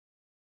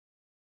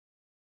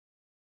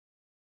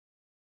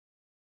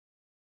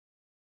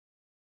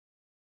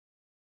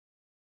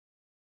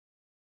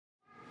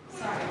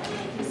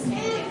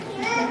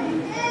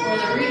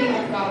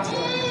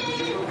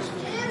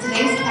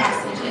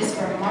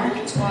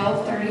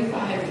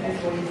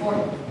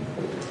12:35-44.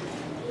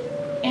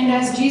 And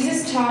as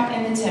Jesus taught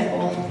in the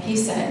temple, he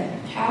said,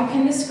 "How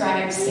can the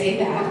scribes say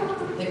that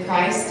the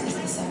Christ is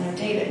the son of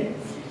David?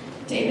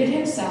 David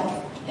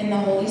himself, in the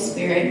Holy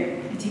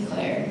Spirit,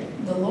 declared,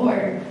 'The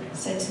Lord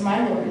said to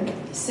my Lord,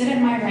 sit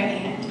at my right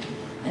hand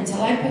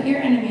until I put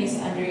your enemies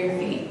under your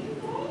feet.'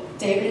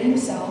 David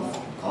himself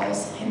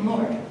calls him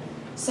Lord.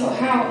 So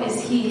how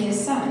is he his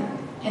son?"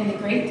 And the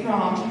great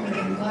throng heard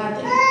him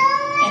gladly.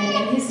 And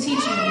in his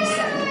teaching he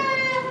said,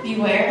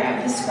 "Beware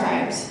of the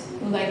scribes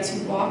who like to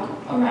walk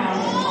around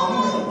in long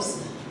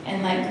robes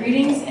and like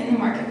greetings in the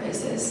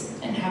marketplaces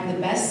and have the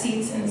best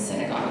seats in the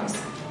synagogues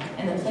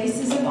and the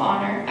places of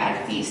honor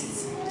at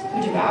feasts,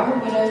 who devour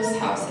widows'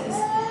 houses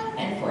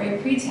and for a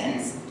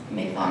pretense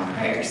make long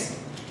prayers.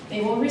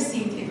 They will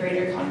receive the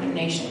greater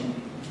condemnation."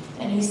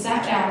 And he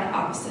sat down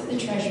opposite the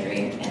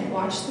treasury and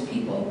watched the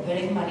people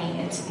putting money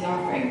into the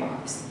offering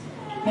box.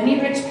 Many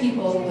rich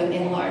people put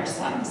in large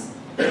sums.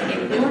 A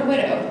poor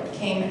widow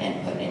came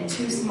and put in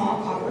 2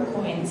 small copper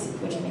coins,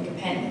 which make a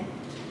penny.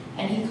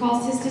 And he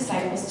calls his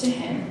disciples to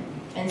him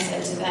and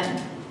said to them,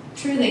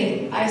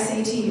 "Truly, I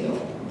say to you,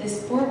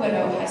 this poor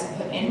widow has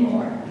put in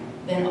more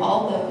than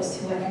all those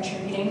who are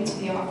contributing to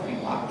the offering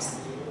box.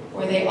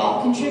 For they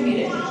all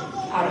contributed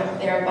out of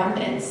their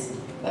abundance,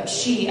 but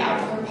she, out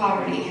of her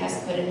poverty,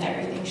 has put in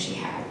everything she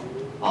had,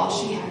 all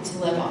she had to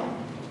live on."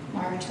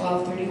 Mark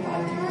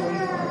 12:35-44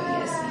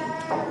 ESV.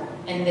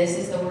 And this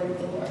is the word of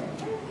the Lord.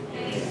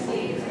 Thanks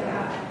be to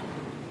God.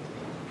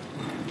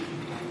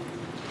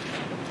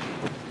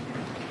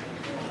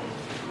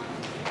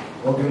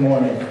 Well, good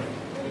morning.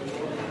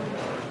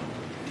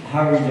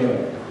 How are you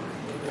doing?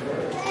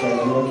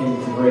 You're looking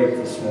great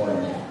this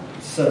morning.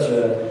 It's such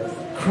a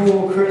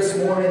cool, crisp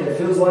morning. It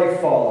feels like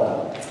fall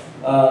out.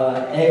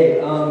 Hey,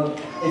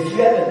 if you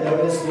haven't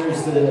noticed,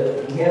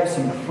 we have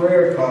some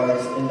prayer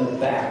cards in the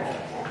back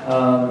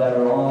that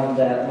are on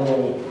that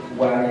little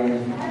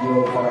wagon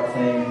wheel cart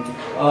thing,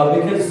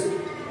 because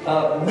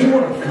we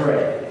want to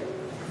pray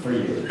for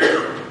you.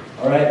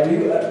 All right,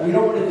 we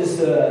don't want to just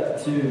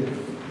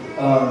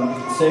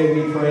say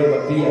we pray,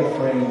 but be a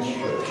praying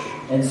church.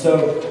 And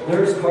so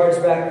there's cards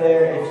back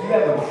there. If you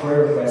have a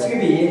prayer request, it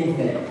could be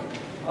anything,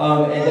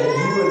 and that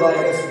you would like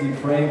us to be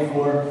praying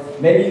for.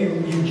 Maybe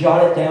you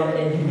jot it down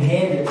and you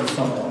hand it to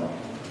someone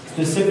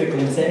specifically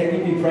and say, "Hey,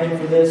 we'd be praying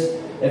for this."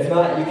 If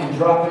not, you can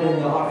drop it in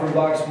the offering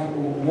box.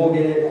 We'll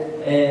get it,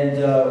 and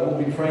we'll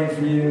be praying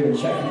for you and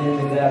checking in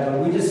with that. But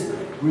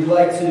we'd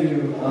like to,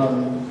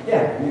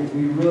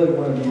 we really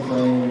want to be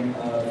praying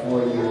for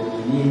your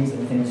needs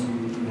and things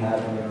you have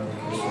in your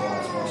personal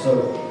lives. So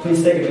please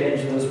take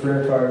advantage of those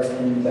prayer cards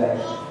in the back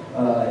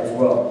as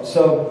well.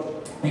 So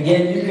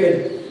again, you could.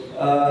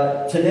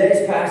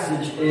 Today's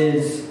passage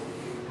is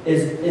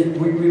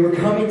we were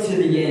coming to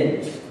the end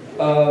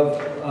of.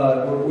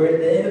 We're at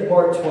the end of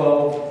part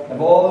 12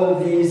 of all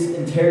of these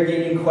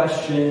interrogating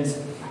questions,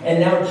 and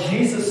now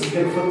Jesus is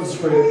going to flip the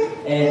script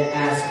and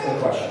ask a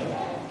question.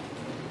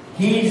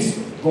 He's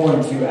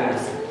going to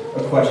ask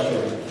a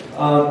question,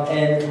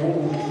 and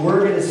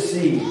we're going to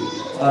see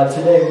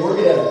today.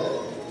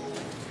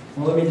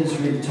 Let me just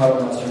read the title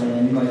of my sermon,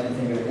 and you might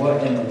think of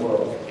what in the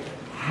world?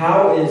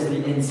 How is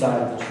the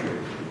inside of the tree?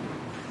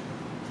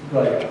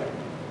 Like,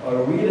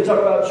 are we going to talk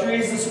about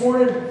trees this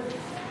morning?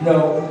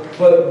 No,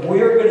 but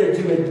we're going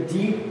to do a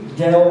deep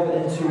delve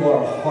into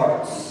our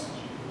hearts.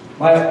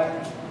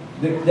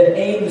 The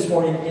aim this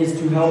morning is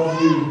to help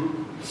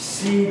you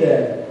see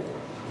that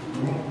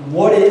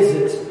what is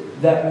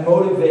it that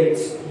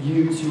motivates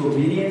you to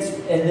obedience,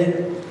 and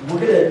then we're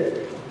going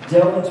to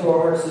delve into our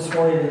hearts this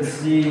morning and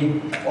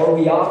see, are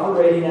we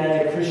operating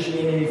at a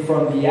Christianity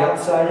from the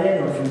outside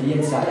in or from the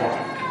inside out?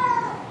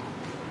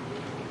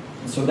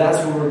 And so that's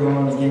where we're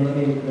going. Again,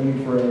 let me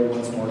pray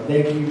once more.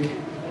 Thank you,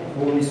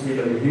 Holy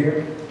Spirit, you're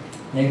here.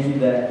 Thank you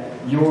that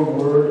your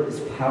word is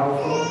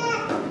powerful.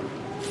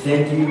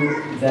 Thank you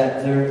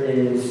that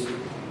there's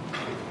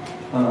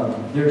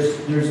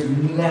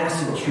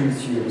massive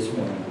truth here this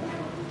morning.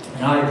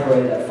 And I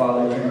pray that,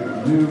 Father,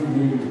 you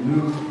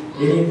remove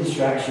any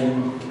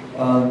distraction.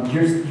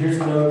 Here's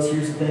notes,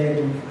 here's things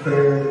we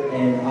prepared,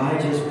 and I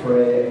just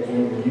pray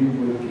again you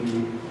would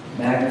be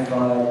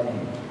magnified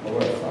and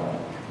glorified.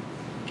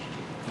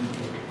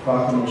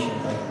 Proclamation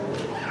of your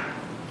word.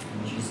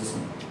 In Jesus'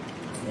 name.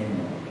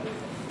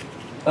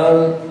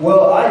 Amen.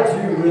 Well, I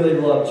do really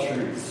love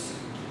trees.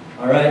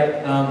 All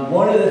right.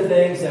 One of the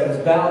things that was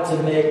about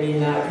to make me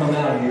not come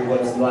out here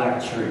was the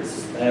lack of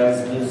trees. That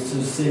was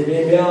just to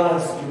be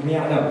honest.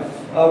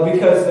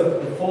 Because of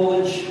the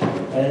foliage.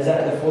 Is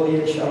that the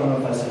foliage? I don't know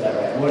if I said that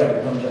right.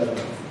 Whatever. Don't judge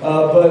me.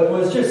 But it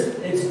was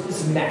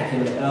it's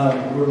immaculate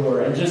where we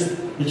were, and just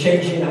the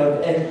changing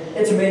of, and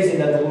it's amazing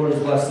that the Lord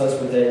has blessed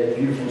us with a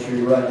beautiful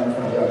tree right in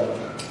front of our yard.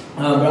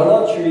 But I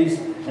love trees,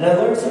 and I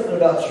learned something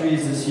about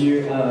trees this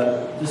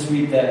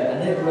week that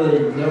I didn't really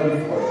know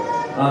before.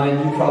 And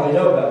you probably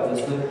know about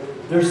this,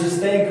 but there's this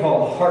thing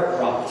called heart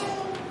rot.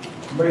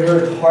 Anybody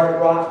heard of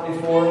heart rot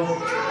before?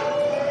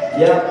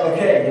 Yeah,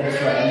 okay,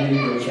 that's right. I knew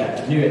you were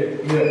chatting. Knew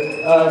it.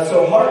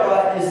 So heart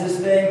rot is this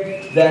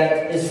thing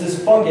that it's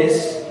this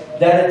fungus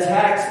that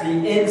attacks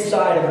the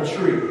inside of a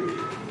tree.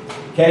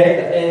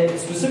 Okay, and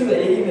specifically,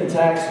 it even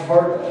attacks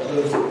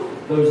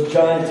those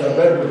giant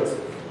redwoods,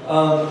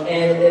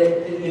 and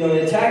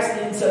it attacks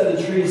the inside of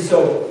the tree.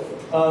 So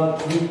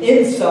the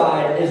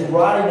inside is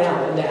rotting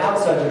out, and the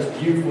outside looks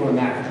beautiful and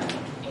immaculate.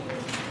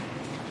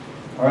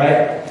 All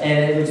right,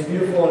 and it looks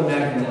beautiful and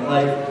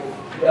immaculate.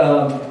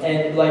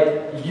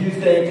 And you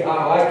think,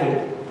 oh, I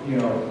could,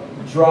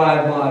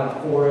 drive my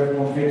Ford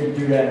F-150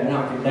 through that and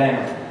knock it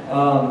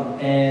down,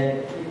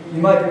 and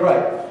you might be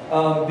right.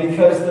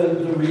 Because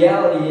the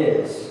reality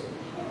is,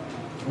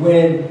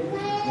 when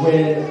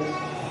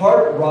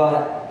heart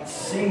rot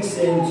sinks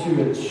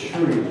into a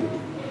tree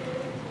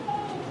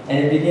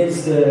and it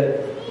begins to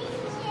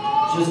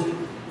just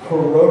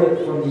corrode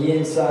it from the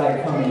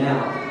inside coming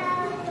out,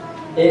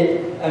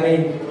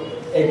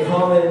 a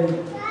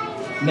common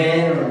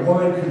man or a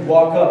woman could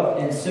walk up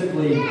and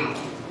simply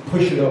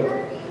push it over.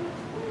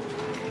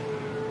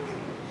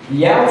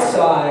 The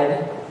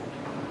outside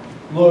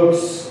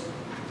looks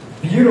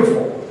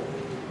beautiful.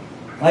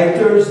 Like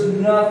there's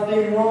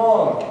nothing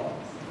wrong.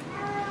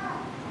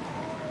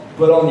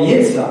 But on the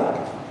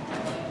inside,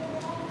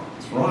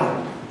 it's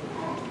rotten.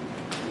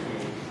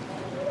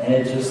 And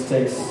it just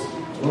takes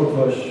a little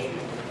push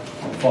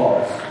and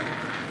falls.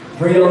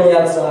 Pretty on the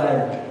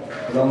outside,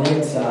 but on the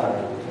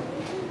inside,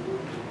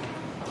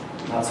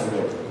 not so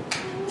good.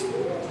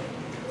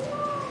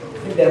 I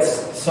think that's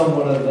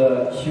somewhat of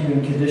the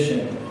human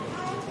condition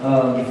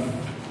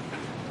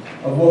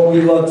of what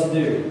we love to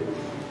do.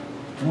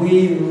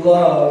 We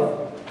love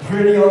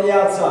pretty on the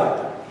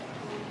outside.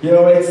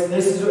 Let's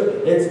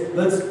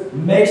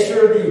make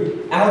sure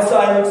the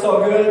outside looks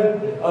all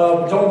good.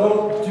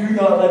 Do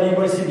not let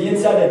anybody see the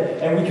inside.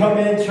 And we come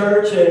in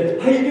church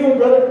and, how you doing,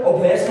 brother? Oh,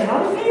 Pastor,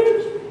 how the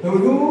favors?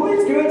 Ooh,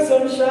 it's good,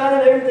 sun's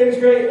shining, everything's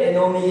great. And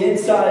on the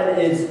inside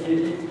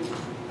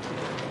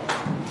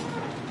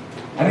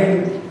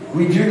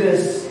we do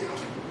this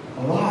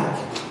a lot.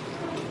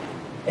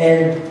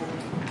 And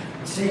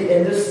see,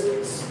 in this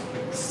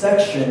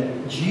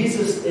section,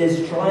 Jesus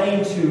is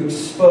trying to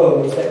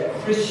expose that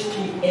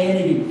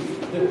Christianity,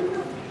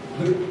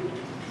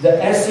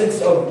 the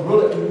essence of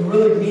what it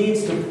really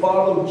means to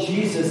follow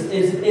Jesus,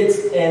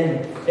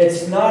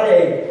 it's not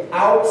a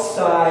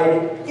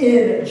outside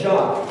in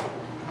job,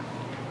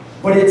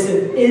 but it's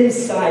an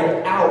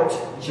inside out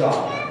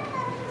job.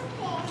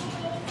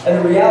 And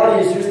the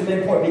reality is, here's the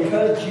main point: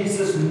 because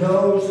Jesus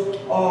knows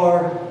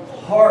our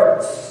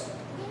hearts,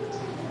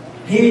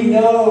 He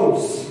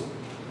knows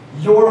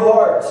your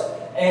heart,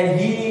 and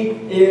He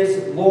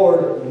is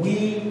Lord.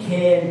 We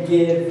can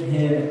give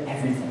Him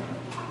everything.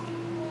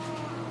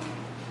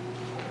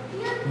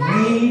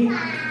 We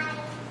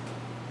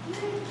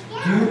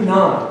do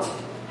not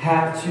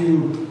have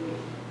to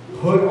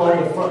put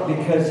on the front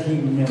because He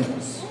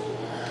knows.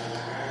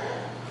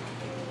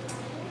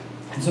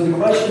 And so the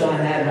question I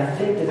had, and I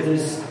think that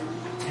this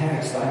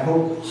text, I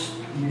hope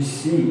you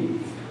see,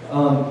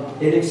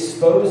 it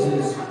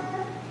exposes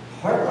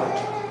heart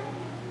rot.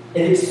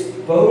 It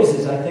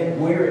exposes, I think,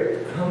 where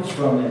it comes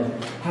from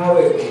and how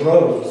it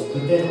grows,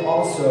 but then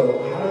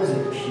also, how does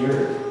it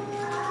cure?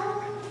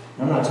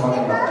 I'm not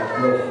talking about like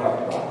real heart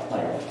rot,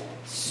 like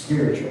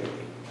spiritual.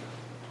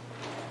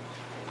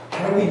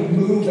 How do we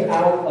move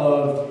out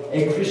of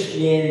a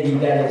Christianity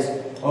that is,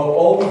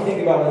 all we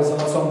think about is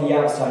what's on the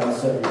outside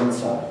instead of the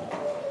inside?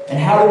 And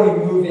how do we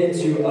move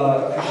into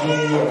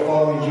Christianity of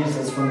following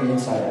Jesus from the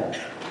inside out?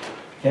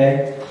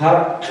 Okay?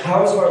 How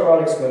is heart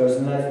rot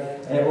exposed?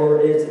 Or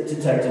is it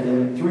detected?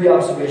 And 3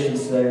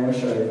 observations today I want to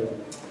show you.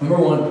 Number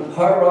 1,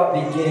 heart rot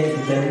begins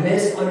with a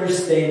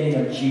misunderstanding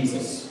of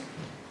Jesus.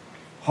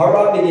 Heart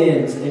rot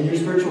begins in your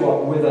spiritual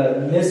walk with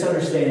a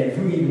misunderstanding of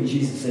who even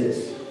Jesus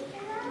is.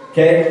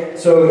 Okay?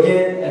 So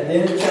again, at the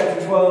end of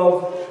chapter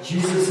 12,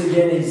 Jesus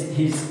again,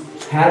 he's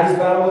had his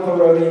battle with the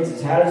Herodians.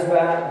 He's had his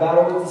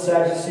battle with the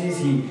Sadducees.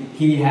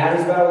 He had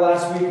his battle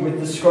last week with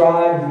the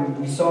scribe,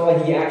 who we saw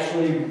he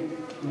actually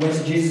went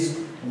to Jesus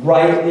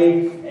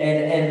rightly.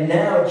 And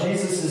now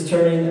Jesus is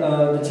turning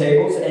the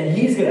tables, and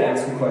he's going to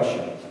ask a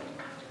question.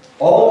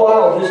 All the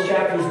while, this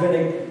chapter has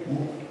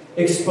been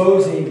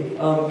exposing,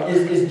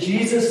 is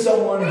Jesus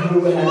someone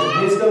who has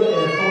wisdom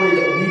and authority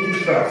that we can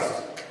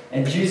trust?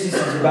 And Jesus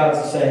is about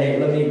to say, hey,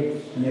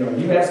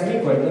 you asked me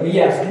a question, let me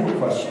ask you a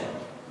question.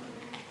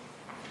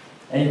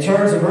 And he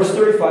turns in verse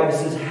 35, he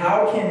says,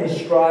 how can the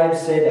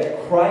scribes say that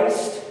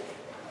Christ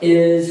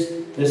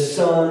is the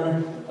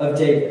son of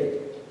David?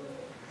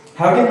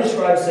 How can the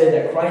scribes say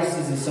that Christ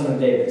is the son of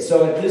David?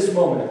 So at this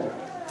moment,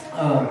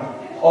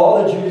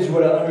 all the Jews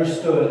would have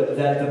understood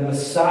that the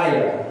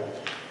Messiah,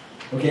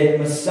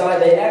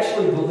 they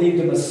actually believed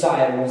the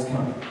Messiah was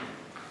coming.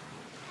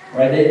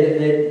 Right?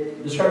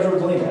 The scribes would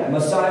believe that.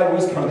 Messiah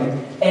was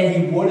coming, and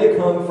he would have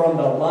come from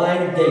the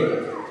line of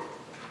David.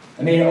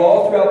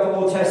 All throughout the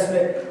Old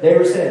Testament, they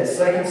were saying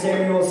 2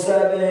 Samuel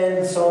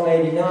 7, Psalm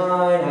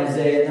 89,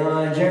 Isaiah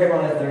 9,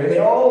 Jeremiah 30.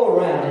 All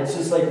around, it's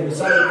just like the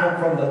Messiah would come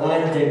from the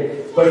line of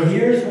David. But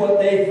here's what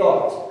they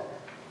thought.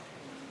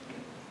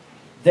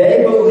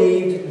 They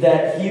believed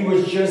that he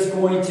was just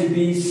going to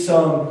be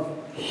some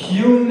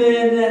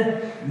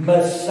human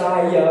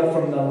Messiah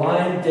from the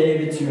line of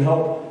David to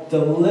help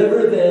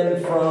deliver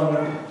them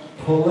from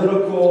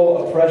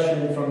political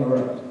oppression from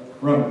the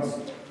Romans.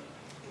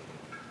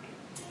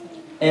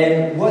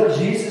 And what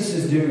Jesus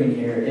is doing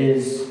here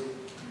is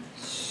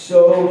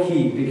so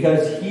key,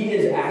 because he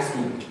is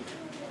asking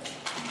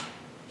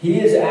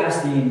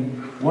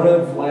one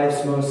of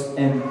life's most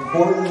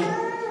important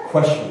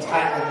questions.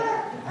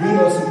 The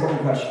most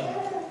important question.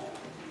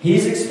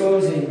 He's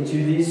exposing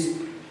to these,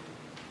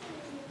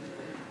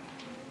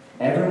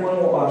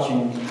 everyone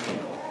watching,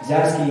 he's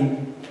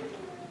asking,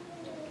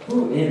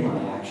 who am I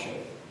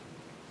actually?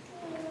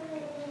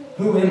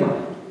 Who am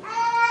I?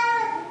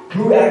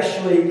 Who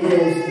actually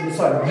is the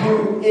Messiah?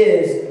 Who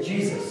is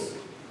Jesus?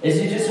 Is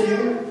he just a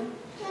human?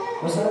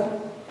 What's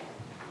that?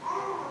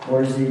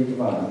 Or is he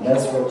divine?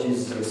 That's what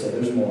Jesus has said.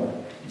 There's more.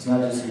 He's not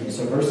just human.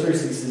 So verse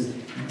 36 says,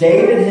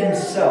 David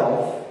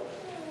himself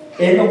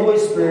in the Holy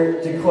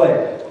Spirit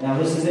declared. Now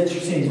this is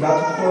interesting. He's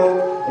about to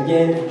quote,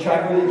 again,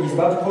 track with it. He's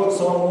about to quote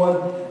Psalm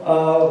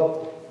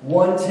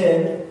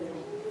 110.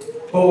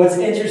 But what's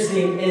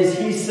interesting is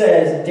he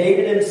says,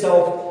 David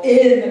himself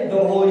in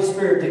the Holy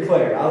Spirit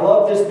declared. I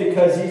love this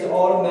because he's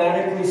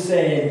automatically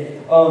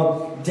saying,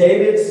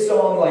 David's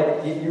song,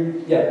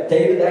 David, that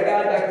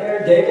guy back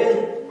there,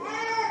 David,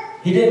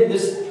 he didn't,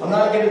 I'm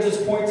not going to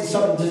just point to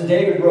something that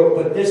David wrote,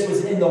 but this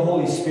was in the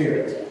Holy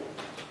Spirit.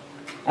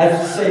 As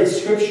I say,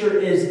 Scripture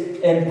is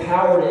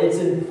empowered.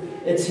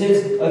 It's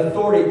his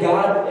authority.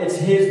 God, it's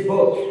his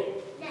book.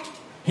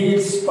 He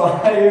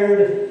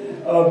inspired.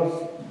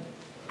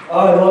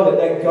 I love it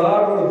that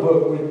God wrote a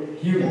book with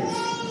humans,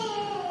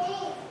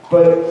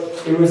 but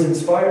it was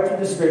inspired through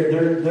the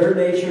Spirit. Their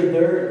nature,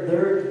 their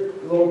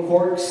little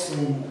quirks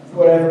and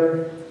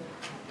whatever,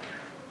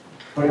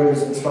 but it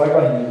was inspired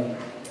by Him.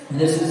 And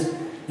this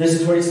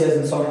is what He says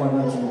in Psalm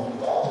 119.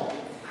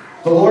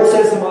 The Lord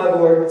says to my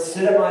Lord,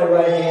 sit at my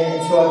right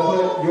hand until I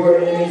put your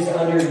enemies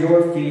under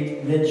your feet.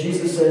 And then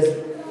Jesus says,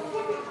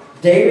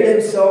 David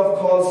himself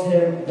calls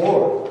him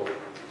Lord.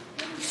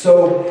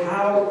 So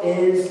how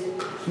is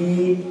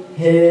he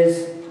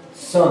his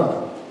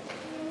son?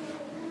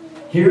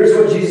 Here's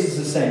what Jesus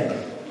is saying.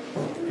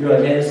 You're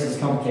like, man, this is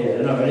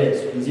complicated. No, it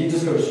is. Because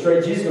Jesus goes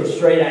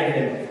straight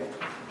academic.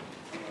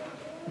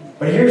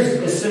 But here's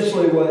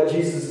essentially what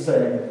Jesus is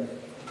saying.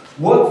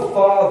 What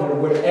father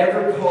would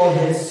ever call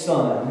his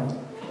son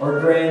or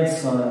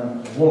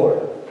grandson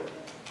Lord?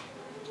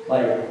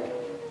 Like,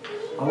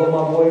 I love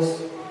my boys,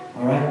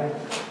 alright?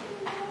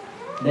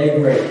 They're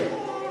great.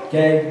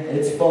 Okay?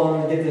 It's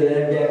fun, get to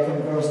them, come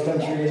across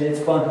country, and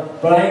it's fun.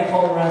 But I ain't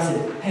calling around and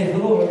saying, hey,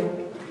 Lord.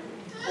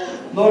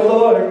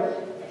 Lord.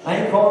 I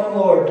ain't calling him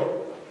Lord.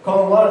 Call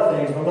him a lot of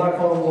things, but I'm not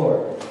calling him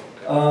Lord.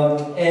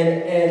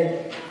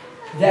 And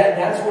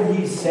that's what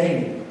he's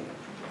saying.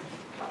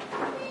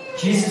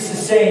 Jesus is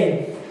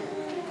saying,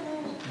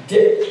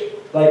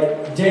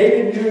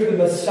 David knew the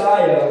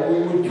Messiah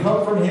would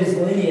come from his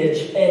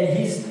lineage, and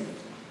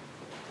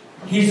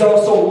he's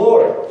also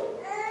Lord.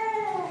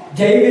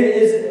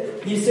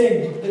 He's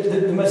saying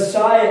the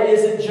Messiah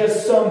isn't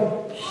just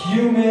some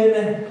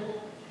human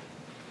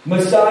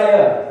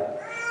Messiah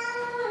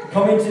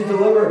coming to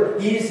deliver.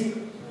 He's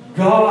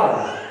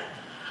God.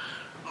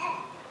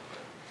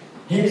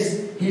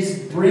 He's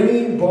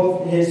bringing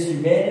both his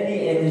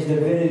humanity and his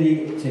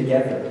divinity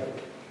together.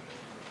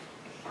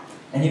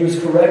 And he was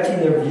correcting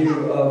their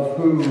view of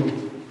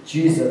who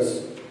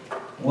Jesus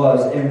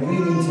was. And we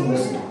need to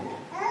listen.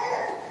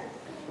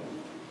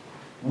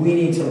 We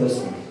need to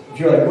listen. If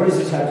you're like, what does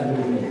this have to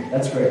do with me?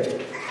 That's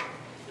great.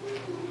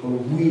 But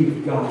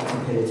we've got to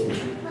pay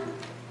attention.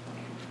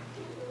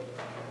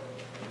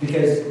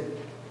 Because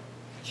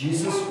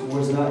Jesus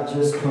was not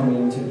just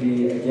coming to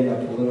be, again,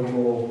 a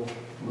political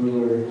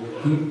ruler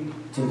to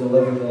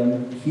deliver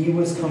them. He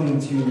was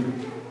coming to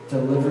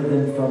deliver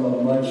them from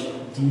a much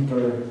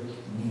deeper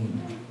need.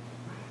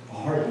 A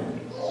heart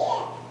need.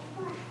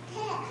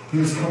 He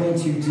was coming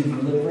to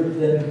deliver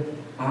them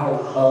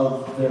out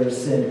of their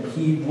sin.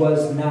 He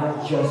was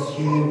not just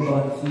human,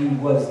 but he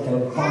was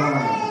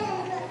divine.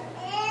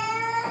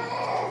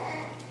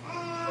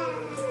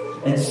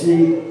 And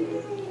see,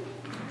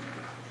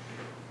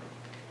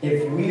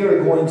 if we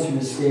are going to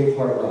escape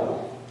heart rot,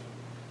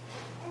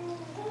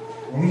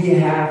 we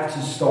have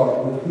to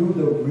start with who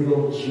the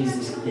real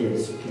Jesus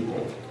is,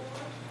 people.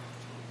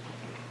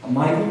 Am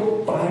I a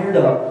little fired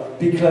up?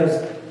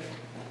 Because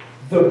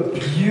the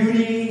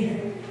beauty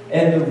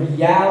and the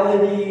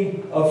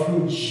reality of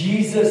who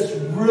Jesus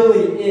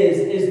really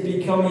is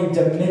becoming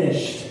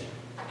diminished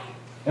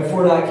if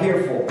we're not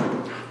careful.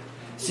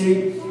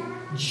 See,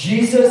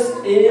 Jesus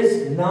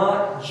is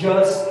not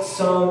just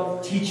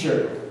some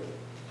teacher.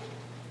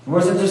 He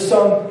wasn't just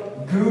some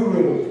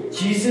guru.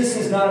 Jesus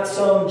is not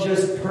some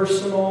just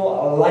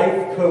personal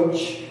life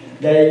coach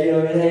that,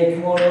 hey,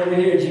 come on over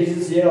here,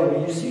 Jesus, you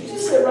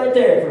just sit right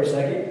there for a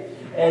second.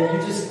 And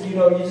you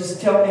just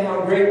tell me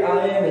how great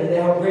I am and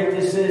how great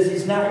this is.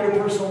 He's not your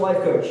personal life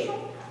coach.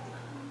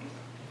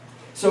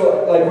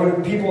 So, like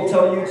when people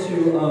tell you to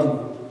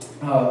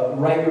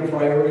write your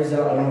priorities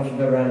out, I don't know if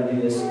you've ever had to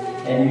do this,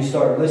 and you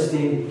start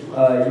listing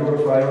your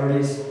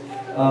priorities,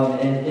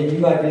 and you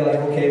might be like,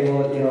 okay,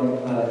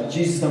 well,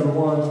 Jesus number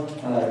one,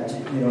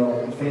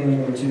 family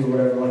number two, or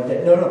whatever like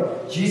that.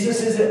 No,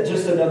 Jesus isn't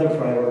just another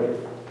priority.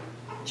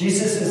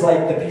 Jesus is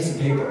like the piece of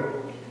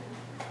paper.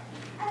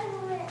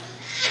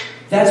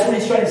 That's what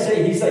he's trying to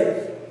say. He's like,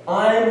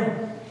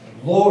 I'm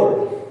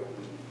Lord.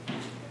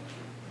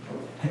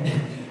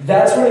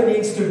 That's what it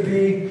means to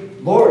be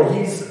Lord.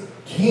 He's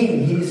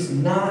king. He's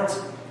not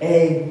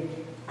a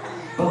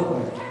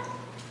butler.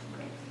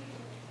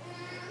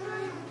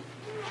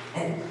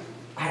 And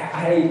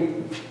I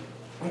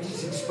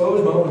just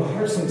expose my own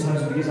heart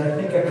sometimes because I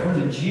think I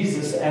come to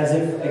Jesus as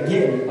if,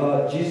 again,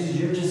 Jesus,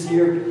 you're just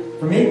here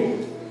for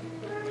me.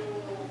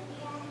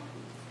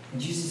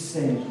 And Jesus is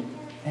saying,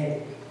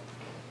 hey,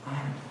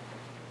 I'm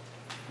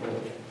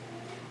Lord.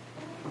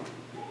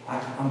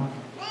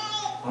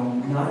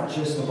 I'm not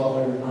just a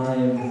butler, I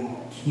am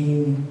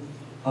king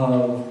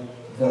of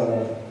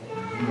the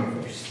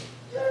universe.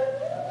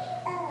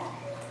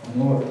 I'm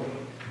Lord.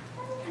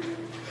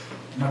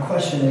 My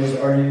question is,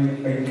 are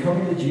you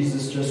coming to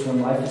Jesus just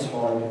when life is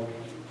hard?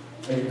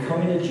 Are you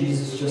coming to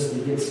Jesus just to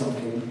get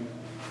something?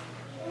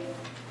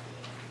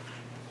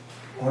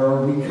 Or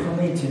are we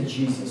coming to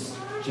Jesus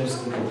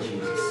just to get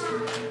Jesus?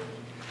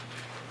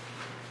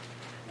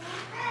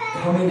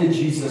 Coming to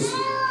Jesus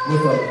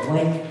with a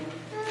blank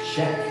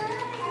check.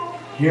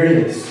 Here it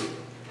is.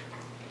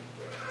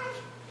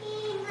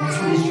 That's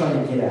what he's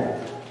trying to get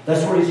at.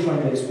 That's what he's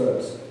trying to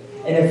expose.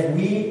 And if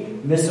we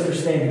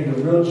misunderstand who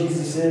the real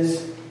Jesus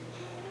is,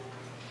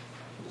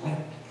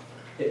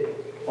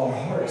 our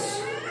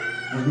hearts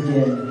will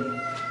begin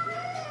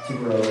to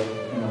grow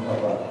in a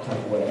heart rock type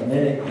of way. And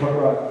then heart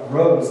rock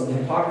grows in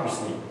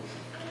hypocrisy.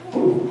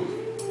 Whew.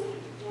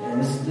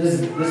 And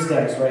this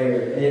text right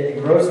here,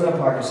 it grows in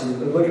hypocrisy.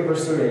 Look at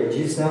verse 38.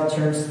 Jesus now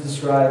turns to the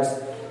scribes,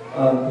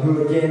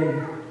 who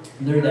again,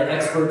 they're the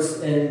experts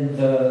in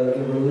the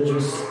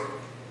religious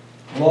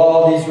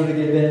law. These would have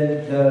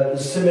been the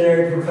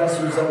seminary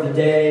professors of the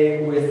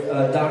day with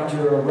a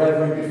doctor or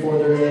reverend before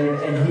their name,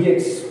 and he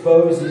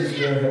exposes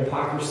their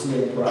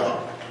hypocrisy and pride.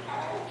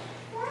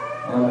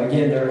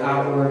 Again, they're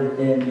outward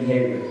in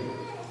behavior.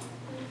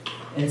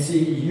 And see,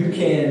 you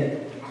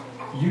can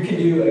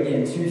do,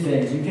 again, two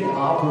things. You can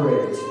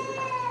operate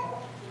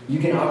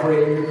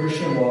in your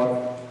Christian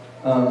walk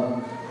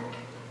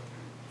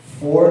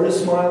for the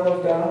smile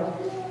of God.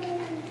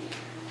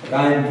 Like,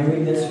 I am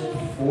doing this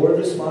for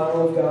the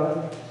smile of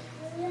God,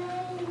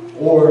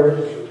 or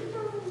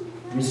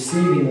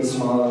receiving the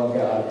smile of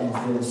God and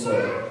doing so.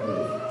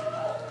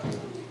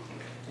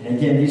 And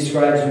again, these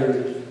scribes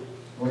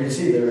we're going to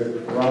see,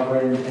 they're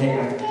operating,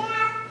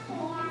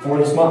 for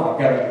the smile. I've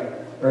got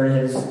to earn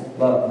his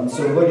love. And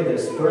so look at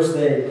this. First,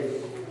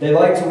 they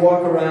like to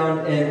walk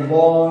around in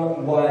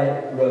long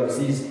white robes.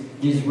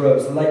 These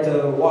robes. They like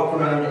to walk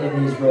around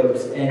in these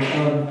robes. And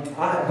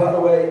by the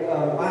way,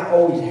 I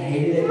always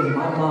hated it when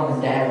my mom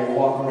and dad would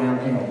walk around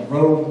in a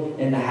robe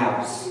in the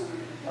house.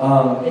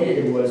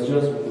 It was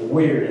just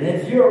weird. And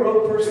if you're a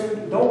robe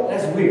person,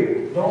 that's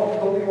weird.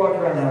 Don't be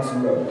walking around the house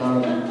in a robe.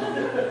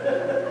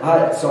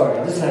 Sorry,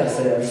 I just had to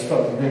say that. I just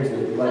felt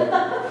convicted.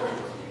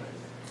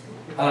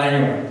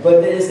 Anyway,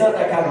 but it's not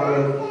that kind of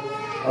robe.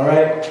 All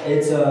right,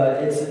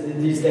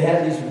 they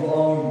had these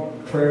long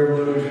prayer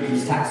robes with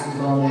these tassels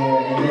on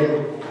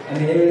there, and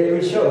it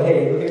would show,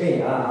 hey, look at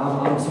me,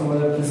 I'm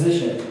someone of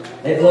position.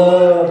 They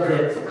loved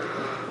it.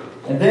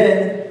 And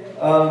then,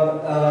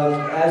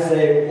 as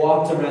they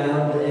walked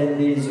around in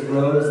these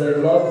robes, they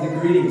loved the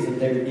greetings that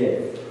they would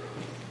give.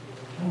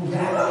 Oh,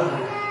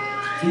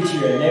 Rabbi,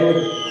 teacher, and they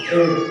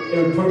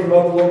would perk them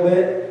up a little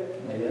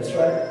bit. Maybe that's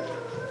right.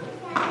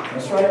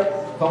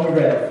 Call me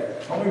Rev.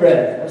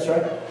 That's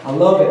right. I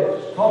love it.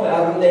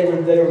 They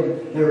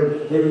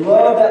would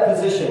love that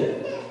position,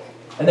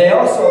 and they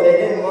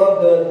didn't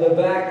love the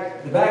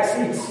back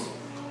seats.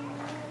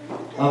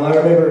 I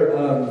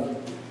remember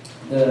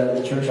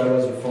the church I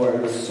was before.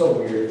 It was so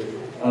weird,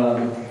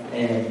 and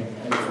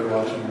if they're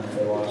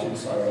watching,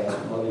 sorry guys, I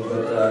love you,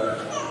 but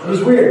it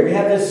was weird. We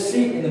had this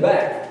seat in the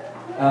back,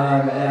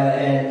 and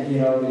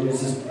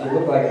it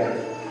looked like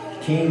a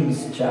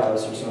king's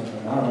chalice or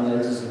something. I don't know. It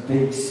was just a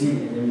big seat,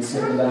 and they would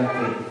sit in the back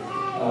and.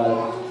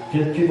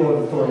 People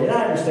with authority. And I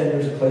understand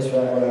there's a place for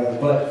that, whatever.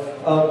 But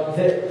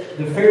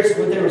the Pharisees,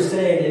 what they were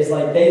saying is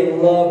like they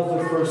loved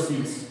the first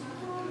seats.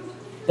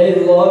 They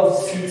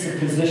loved seats of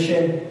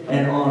position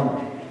and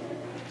honor.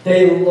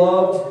 They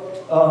loved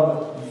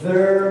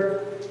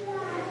their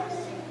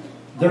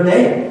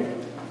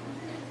name.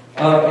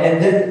 And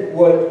then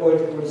what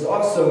was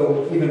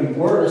also even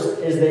worse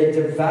is they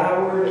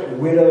devoured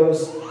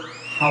widows'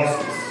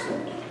 houses.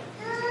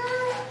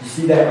 You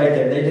see that right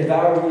there. They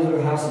devoured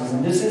widows' houses.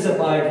 And this isn't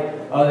like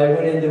they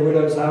went into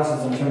widows'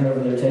 houses and turned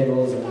over their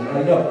tables.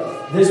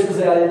 No, this was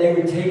that they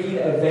were taking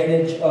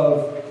advantage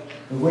of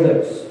the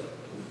widows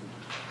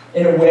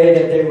in a way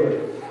that they were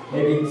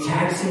maybe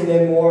taxing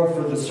them more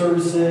for the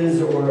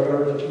services,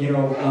 or taking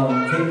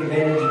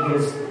advantage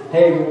because,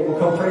 hey, we'll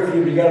come pray for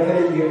you, but you got to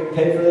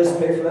pay for this,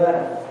 pay for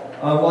that.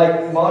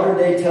 Like modern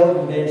day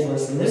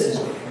televangelists, and this is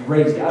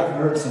crazy. I've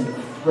heard some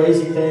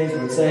crazy things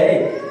would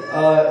say,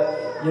 hey,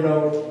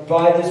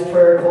 buy this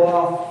prayer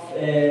cloth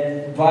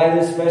and buy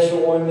this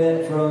special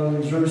ointment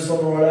from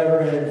Jerusalem or whatever,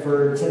 and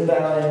for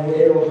 10,000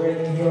 it'll bring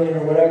healing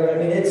or whatever. I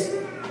mean, this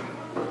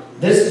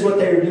is what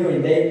they were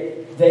doing.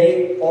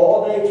 They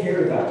all they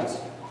cared about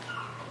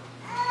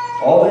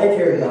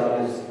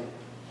is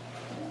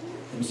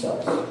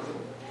themselves,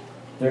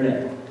 their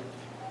name.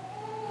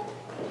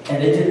 And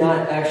they did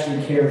not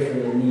actually care for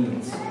the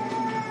needs,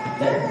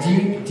 that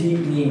deep, deep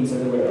needs of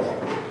the widow.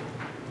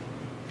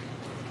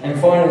 And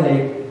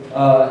finally,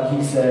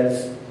 he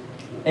says,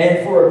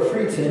 and for a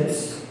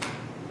pretense,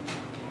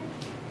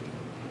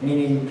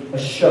 meaning a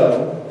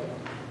show,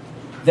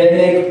 they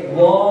make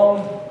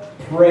long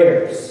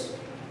prayers.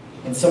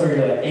 And some of you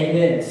are like,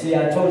 amen. See,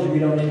 I told you we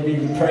don't need to be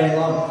praying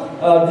long.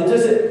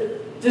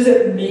 Does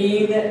it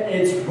mean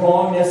it's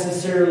wrong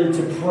necessarily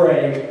to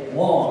pray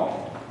long?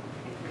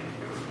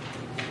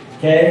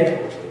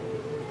 Okay?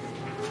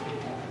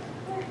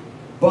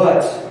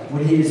 But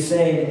what he is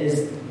saying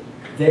is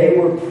they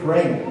were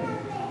praying.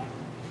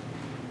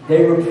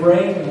 They were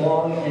praying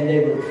long, and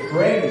they were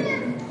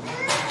praying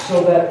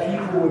so that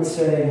people would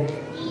say,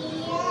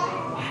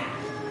 wow.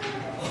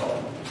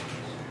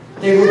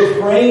 They were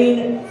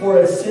praying for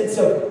a sense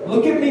of,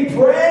 look at me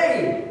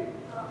pray.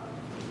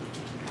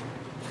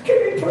 Look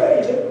at me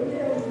pray.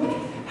 Look,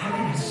 how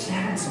can I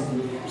sound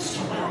something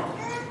so loud?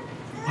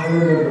 I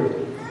remember,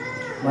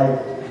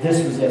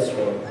 this was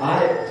yesterday.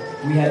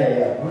 We had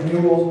a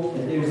renewal.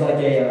 It was like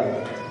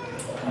a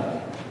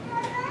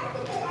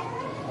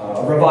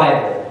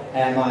revival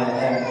at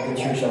the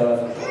church I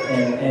left,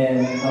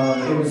 and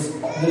it was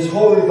this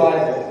whole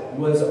revival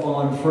was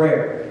on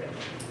prayer.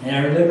 And I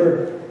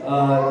remember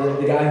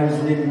the guy who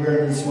was leading, we were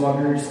in these small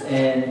groups,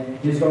 and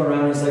he was going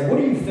around and he's like, "What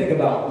do you think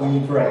about when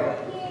you pray?"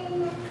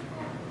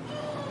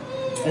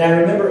 And I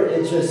remember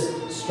it just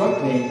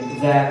struck me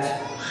that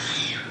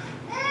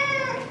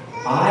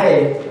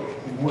I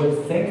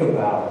would think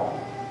about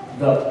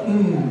the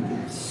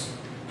ums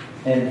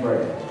in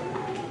prayer.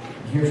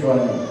 Here's what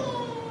I mean.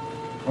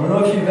 I don't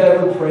know if you've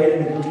ever prayed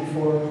in a group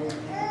before.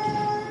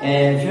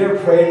 And if you ever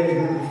prayed in a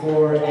group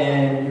before,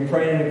 and you're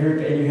praying in a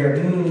group and you hear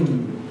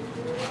amen.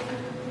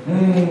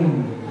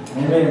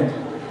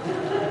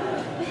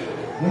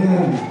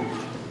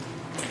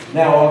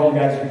 Now all of you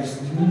guys are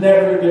just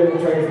never be able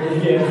to pray for me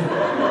again.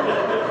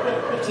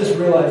 Just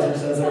realize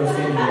this as I was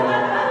thinking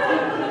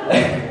about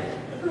it.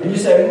 And you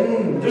say,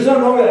 there's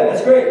nothing wrong with that.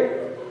 That's great.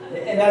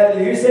 And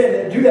you're saying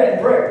that, do that in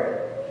prayer.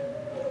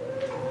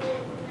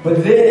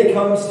 But then it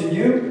comes to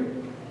you.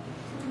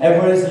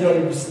 Everyone's,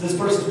 this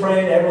person's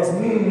praying, everyone's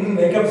and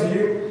it comes to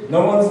you.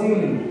 No one's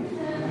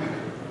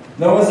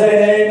No one's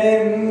saying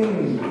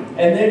amen.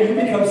 And then you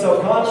become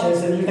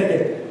self-conscious and you're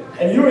thinking,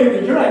 and you're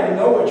not even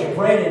know what you're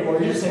praying anymore.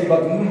 You're just thinking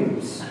about the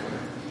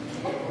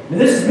And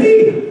this is me.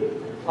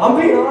 I'm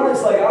being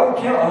honest, I would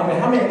count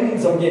how many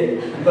I'm getting.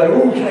 Like,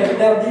 ooh, can I get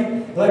down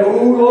deep? Like,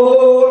 ooh,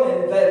 Lord,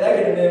 and that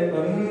could have been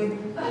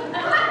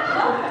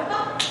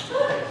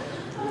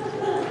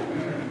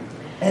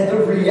And the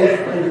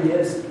reality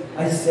is,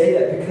 I say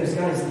that because,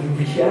 guys, the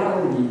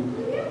reality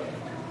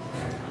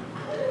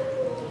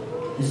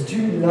is,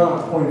 do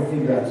not point a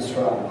finger at the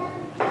scribe.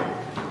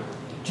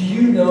 Do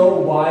you know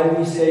why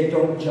we say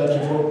don't judge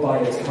a book by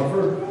its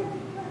cover?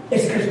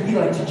 It's because we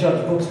like to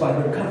judge books by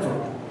their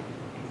cover.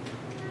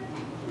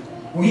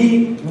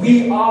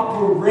 We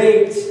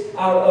operate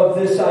out of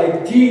this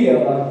idea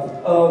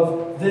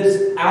of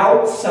this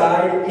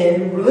outside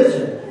in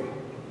religion.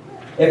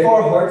 If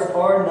our hearts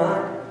are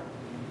not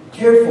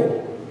careful.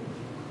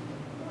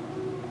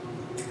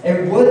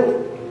 And what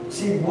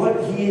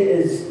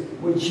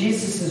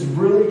Jesus is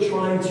really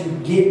trying to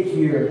get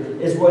here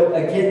is what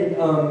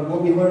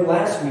we learned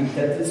last week,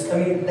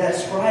 that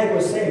scribe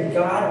was saying,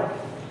 God,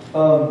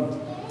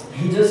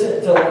 He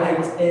doesn't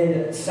delight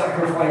in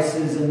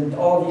sacrifices and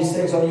all these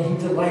things.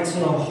 He delights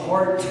in a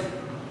heart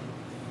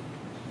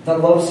that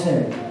loves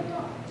Him.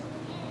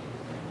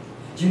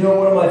 Do you know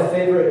one of my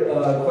favorite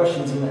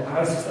questions? And I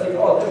was just like,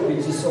 oh, that would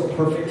be just so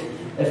perfect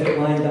if it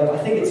lined up. I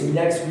think it's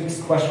next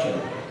week's question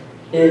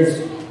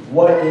is,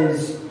 what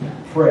is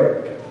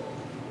prayer?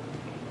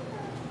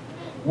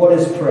 What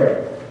is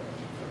prayer?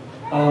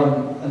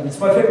 It's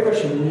my favorite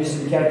question in the New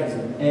City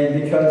Catechism.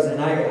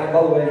 And I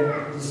by the way,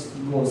 just a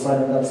little side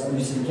note, that's the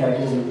New City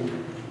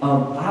Catechism.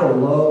 I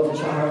love the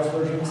child's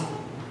versions.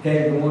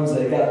 Okay, the ones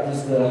that got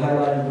just the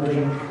highlighted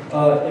version.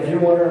 If you're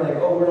wondering,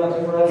 we're not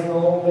memorizing the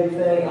whole big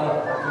thing,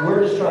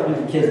 we're just trying to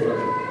do the kids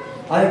version.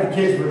 I think the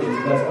kids version is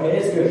the best.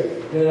 It's good.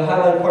 The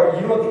highlighted part.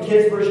 You know what the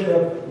kids version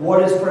of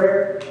what is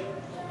prayer?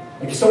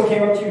 If someone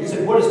came up to you and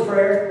said, what is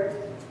prayer?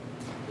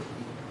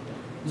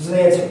 This is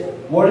the answer.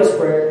 What is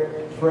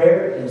prayer?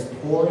 Prayer is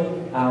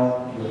pouring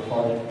out your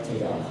heart to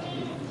God.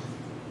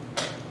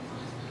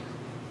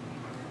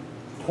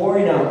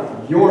 Pouring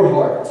out your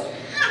heart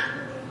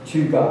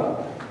to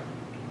God.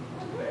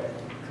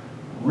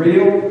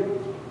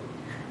 real,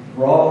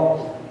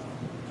 raw,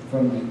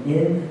 from the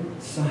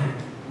inside.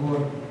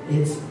 Lord,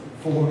 it's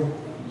for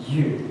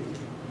you.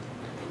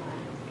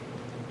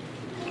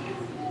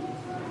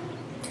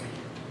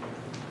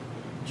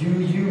 Do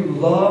you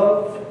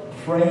love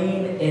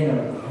praying in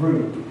a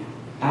group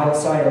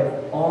outside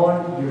of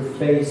on your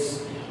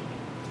face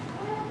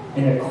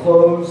in a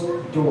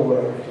closed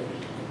door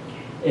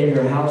in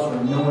your house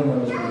where no one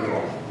knows where you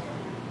are?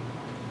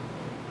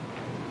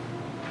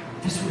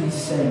 That's what he's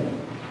saying.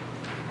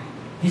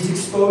 He's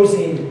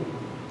exposing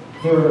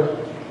their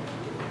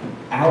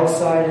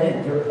outside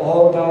in. They're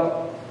all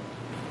about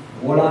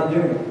what I'm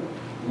doing.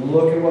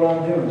 Look at what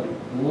I'm doing.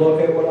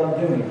 Look at what I'm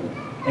doing.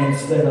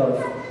 Instead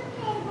of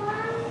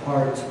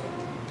heart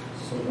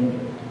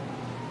surrender.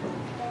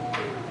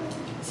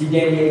 See,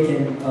 Danny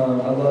Aiken,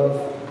 I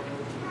love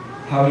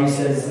how he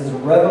says,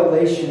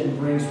 revelation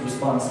brings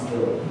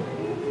responsibility.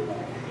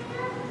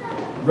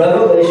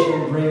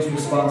 Revelation brings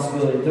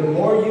responsibility. The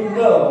more you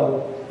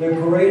know, the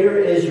greater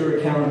is your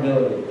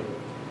accountability.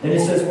 And he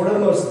says, one of the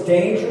most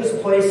dangerous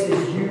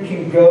places you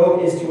can go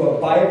is to a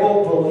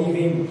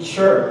Bible-believing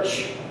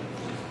church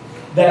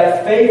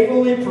that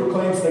faithfully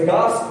proclaims the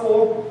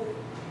gospel.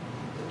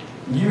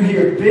 You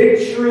hear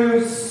big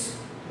truths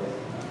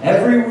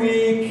every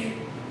week.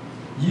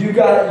 You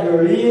got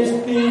your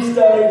ESP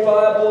study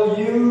Bible.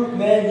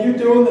 You're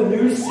doing the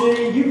new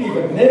city. You've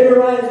even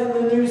memorizing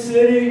the new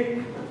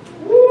city.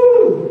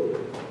 Woo!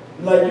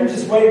 Like you're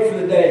just waiting for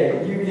the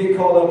day you get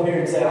called up here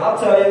and say, I'll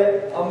tell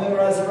you, I'll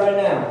memorize it right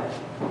now.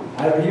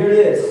 Here it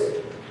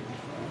is.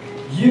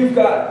 You've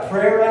got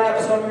prayer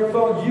apps on your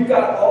phone. You've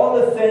got all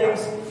the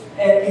things.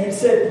 And he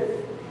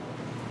said,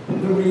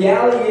 the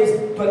reality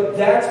is, but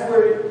that's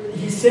where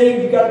he's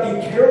saying you got to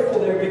be careful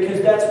there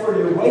because that's where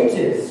your weight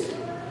is.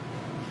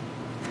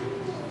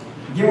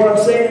 You know what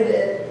I'm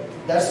saying?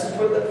 That's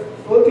what the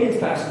Philippians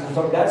passage is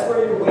talking. That's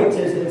where your weight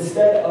is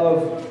instead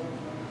of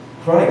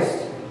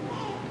Christ.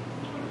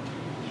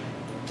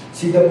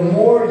 See, the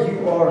more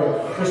you are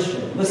a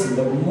Christian, listen,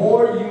 the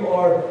more you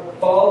are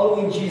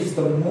following Jesus,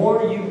 the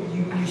more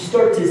you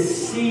start to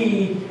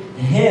see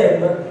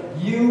Him,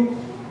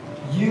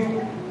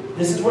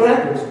 this is what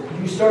happens.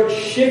 You start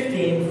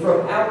shifting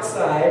from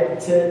outside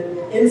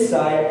to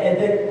inside, and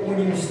then when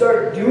you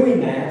start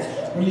doing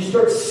that, when you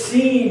start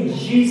seeing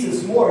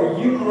Jesus more,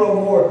 you grow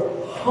more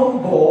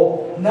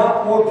humble,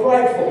 not more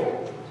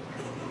prideful.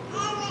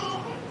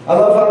 I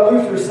love how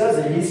Luther says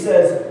it. He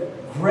says,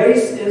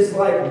 grace is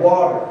like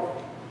water.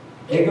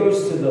 It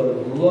goes to the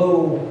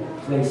low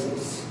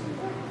places.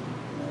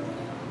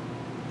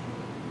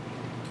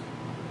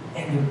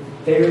 And the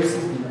Pharisees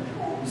and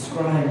the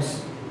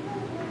scribes,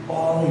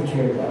 all they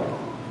cared about.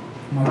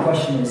 My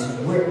question is,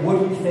 what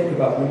do you think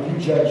about when you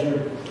judge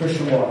your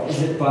Christian walk?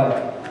 Is it by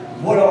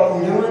what are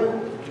you doing?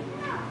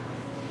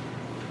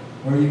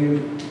 Or are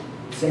you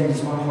saying,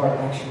 does my heart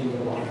actually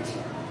delight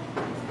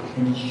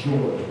and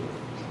enjoy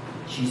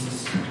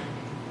Jesus?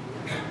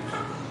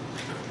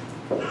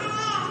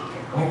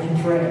 Why do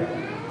you pray?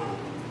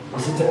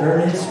 Is it to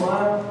earn His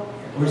smile?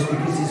 Or is it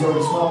because He's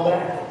already smiled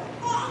back?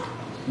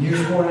 You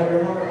just pouring out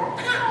your heart?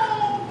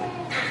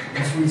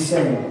 That's what He's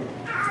saying.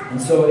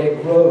 And so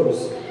it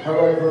grows. Heart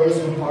rot grows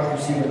from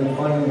hypocrisy, but then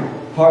finally,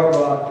 heart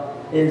rot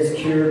is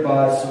cured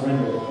by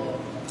surrender.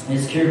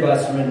 It's cured by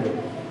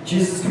surrender.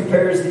 Jesus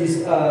compares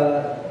these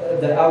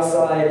the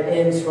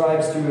outside-in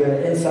scribes to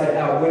an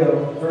inside-out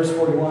widow. Verse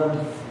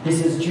 41, he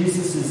says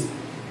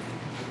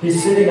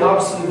he's sitting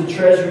opposite of the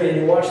treasury, and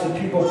he watched the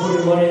people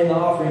putting money in the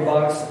offering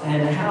box.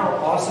 And how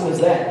awesome is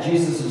that?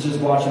 Jesus is just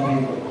watching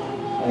people.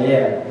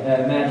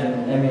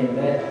 Imagine. I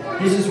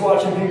mean, he's just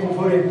watching people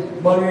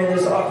putting money in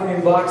this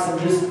offering box, and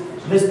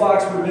this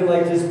box would have been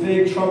like this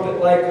big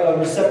trumpet-like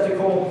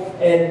receptacle.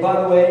 And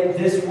by the way,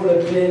 this would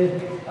have been,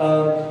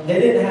 they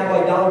didn't have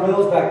like dollar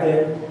bills back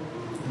then.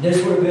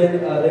 This would have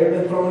been, they would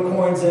have been throwing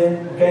coins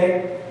in,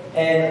 okay?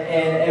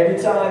 And every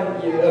time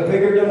a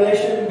bigger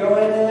donation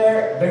going in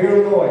there,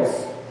 bigger the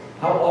noise.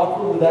 How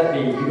awkward would that be?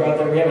 You go out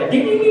there, we have a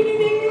ding, ding, ding, ding,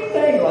 ding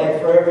thing, like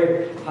for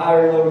every high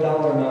or low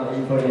dollar amount that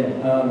you put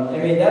in.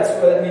 That's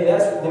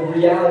what the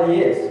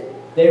reality is.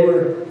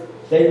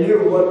 They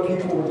knew what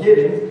people were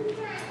giving.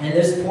 And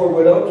this poor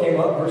widow came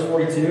up, verse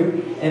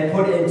 42, and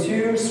put in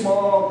 2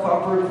 small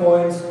copper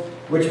coins,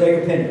 which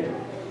make a penny.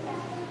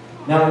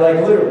 Now, like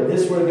literally,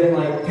 this would have been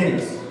like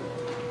pennies.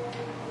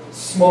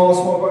 Small,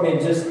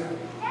 just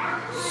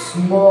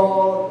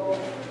small.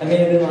 It'd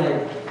been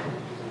like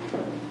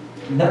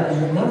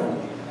nothing.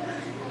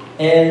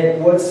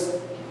 And what's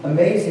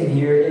amazing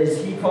here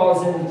is he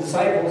calls in the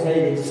disciples.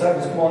 Hey,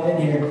 disciples, come on in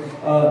here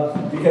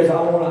because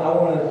I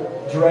want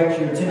to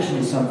direct your attention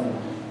to something.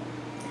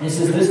 He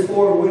says, this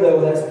poor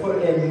widow has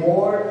put in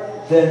more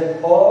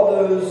than all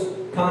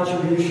those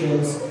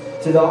contributions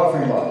to the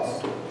offering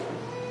box.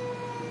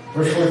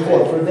 Verse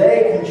 44, for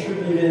they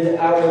contributed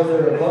out of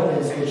their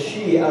abundance, but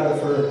she, out of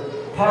her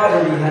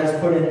poverty, has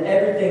put in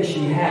everything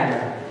she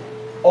had,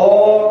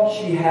 all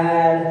she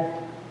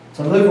had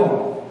to live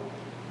on.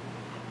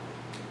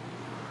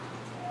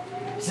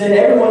 He said,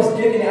 everyone's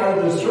giving out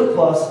of their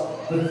surplus,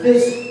 but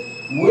this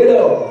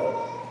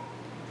widow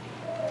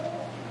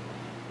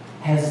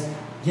has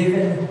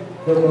given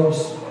the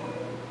most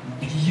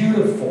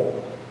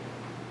beautiful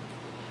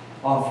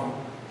offering.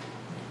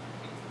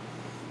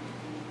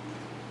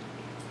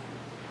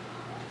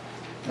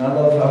 And I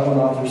love how one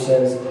author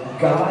says,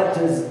 God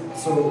does,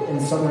 so in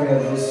summary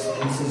of this,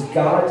 he says,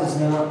 God does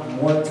not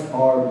want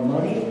our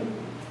money,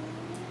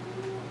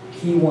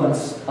 He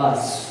wants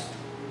us.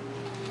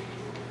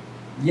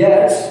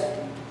 Yet,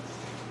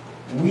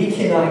 we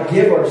cannot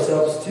give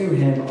ourselves to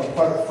Him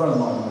apart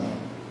from our money.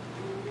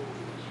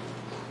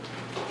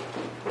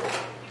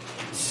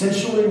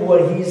 Essentially,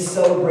 what he's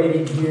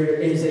celebrating here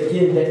is,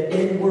 again, that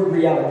inward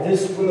reality.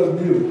 This widow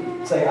knew.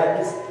 It's like,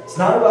 it's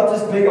not about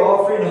this big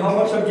offering and how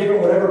much I'm giving,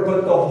 whatever,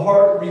 but the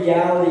heart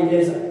reality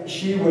is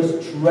she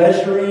was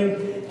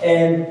treasuring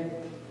and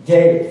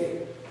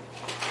gave.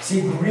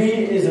 See,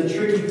 greed is a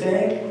tricky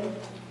thing.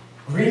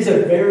 Greed's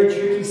a very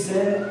tricky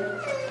sin.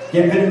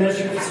 Again, been in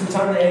ministry for some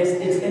time,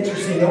 it's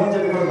interesting. No one's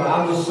ever heard about,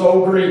 I'm just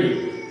so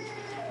greedy.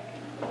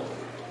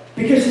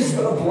 Because it's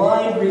a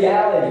blind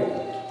reality.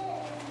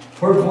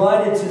 We're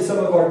blinded to some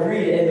of our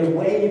greed, and the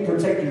way you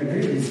protect your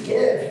greed is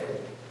give.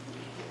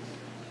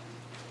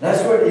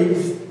 That's what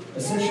he's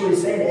essentially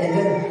saying. And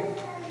then,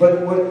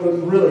 but what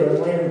really,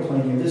 I'm landing the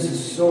plane here, this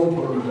is so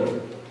important to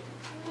get.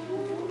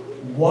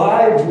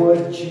 Why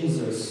would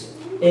Jesus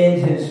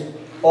end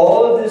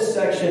all of this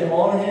section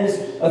on His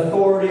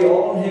authority,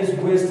 on His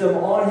wisdom,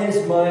 on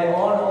His might,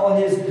 on all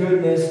His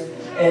goodness,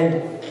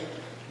 and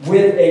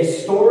with a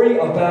story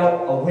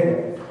about a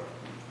widow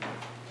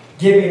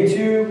giving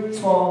 2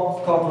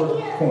 small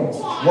copper coins?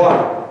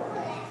 Why?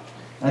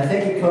 I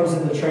think it comes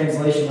in the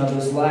translation of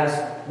this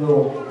last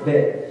little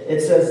bit.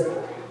 It says,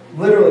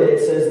 literally, it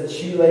says that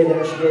she laid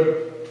down, she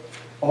gave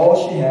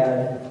all she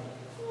had.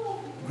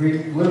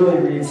 Greek literally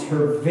reads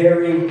her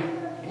very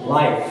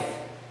life.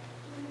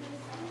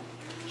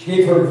 She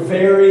gave her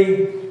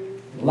very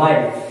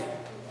life.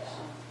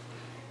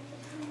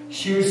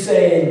 She was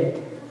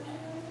saying,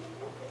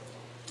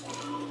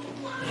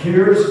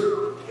 here's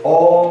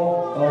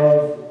all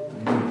of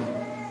me.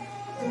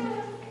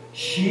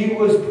 She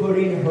was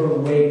putting her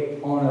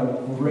weight on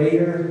a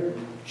greater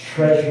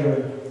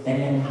treasure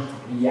and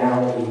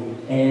reality.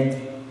 And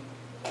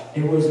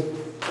it was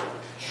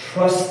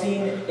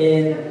trusting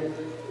in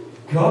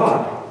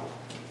God.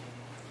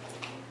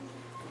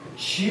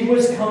 She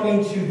was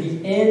coming to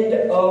the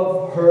end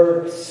of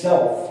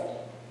herself.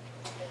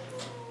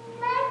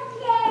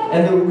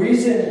 And the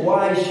reason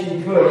why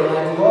she could, and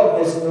I love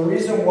this, and the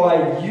reason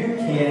why you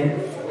can,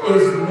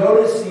 is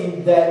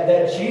noticing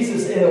that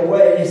Jesus, in a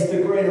way, is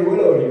the greater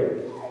widow here.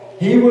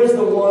 He was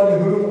the one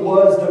who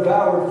was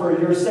devoured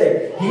for your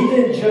sake. He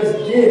didn't just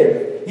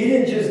give. He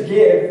didn't just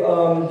give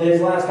his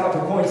last copper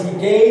coins. He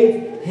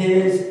gave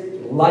his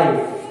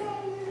life.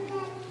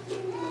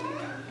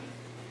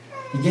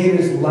 He gave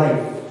his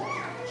life.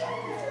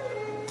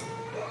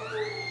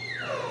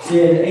 See,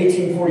 in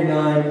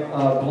 1849,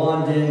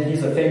 Blondin,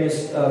 he's a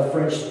famous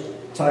French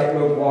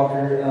tightrope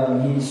walker.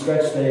 He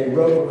stretched a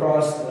rope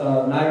across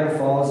Niagara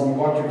Falls, and he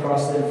walked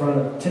across it in front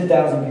of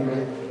 10,000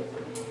 people.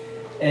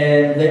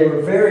 And they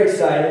were very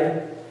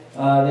excited.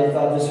 They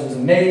thought this was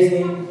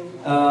amazing.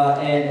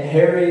 And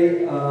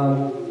Harry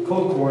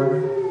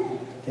Colcord,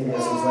 I think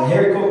that's his name.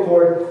 Harry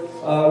Colcord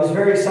was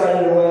very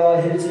excited. Well,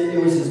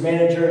 it was his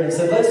manager, and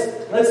said,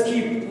 "Let's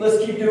keep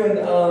doing.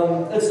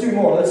 Let's do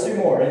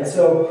more." And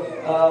so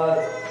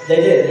they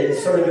did. They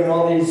started doing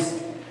all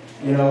these,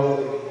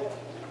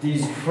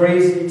 these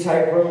crazy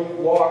tightrope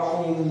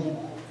walking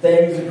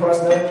things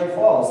across Niagara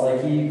Falls.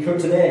 Like he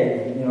cooked an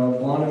egg.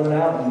 Blondin went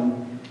out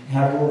and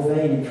had a little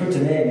thing. He cooked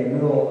an egg in the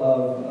middle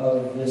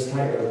of this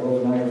tightrope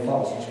over Niagara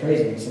Falls. It was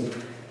crazy. He said,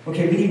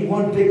 "Okay, we need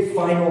one big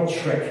final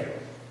trick.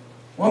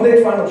 One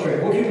big final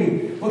trick. What can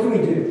we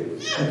do?"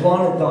 And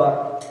Blondin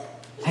thought,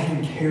 "I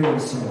can carry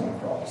someone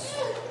across."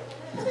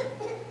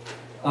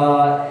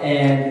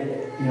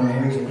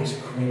 Harry's like, "That's a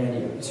great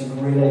idea. It's a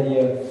great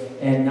idea."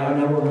 And now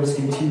we're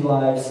risking 2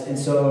 lives. And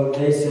so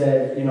they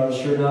said,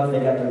 sure enough, they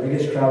got their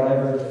biggest crowd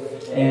ever.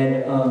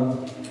 And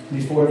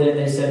before then,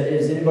 they said,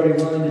 "Is anybody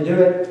willing to do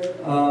it?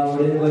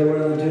 Would anybody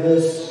willing to do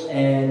this?"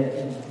 And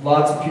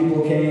lots of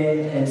people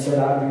came and said,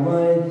 "I'd be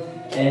willing."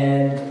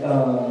 And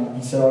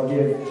he said, "I'll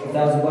give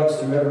 $1,000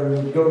 to whoever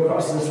would go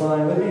across this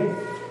line with me."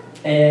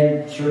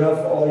 And sure enough,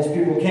 all these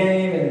people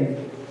came, and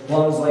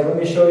Blondin was like, "Let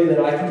me show you that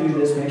I can do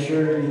this. Make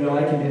sure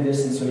I can do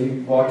this." And so he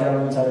walked out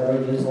on the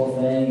tightrope, did his little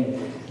thing,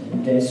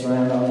 and danced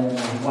around on it.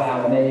 And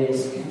wow,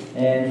 amazed.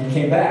 And he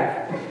came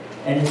back,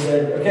 and he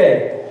said,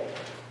 "Okay,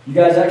 you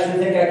guys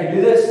actually think I can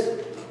do this?"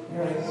 And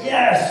they're like,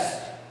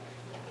 "Yes!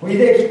 What do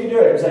you think you can do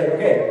it?" He's like,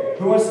 "Okay,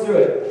 who wants to do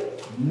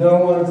it?"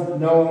 No one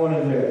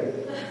wanted to do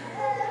it.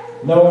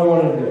 No one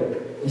wanted to do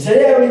it. He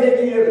said, "Yeah, what do you think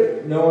you can do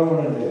it?" No one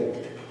wanted to do it.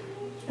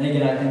 And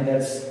again, I think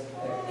that's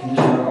a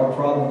condition. Our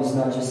problem is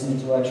not just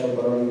intellectual,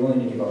 but are we willing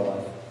to give our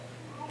life?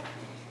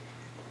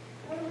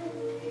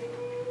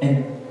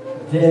 And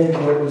then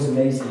what was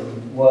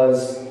amazing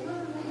was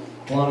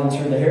Blondin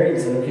turned to Harry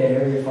and said, "Okay,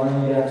 Harry, you're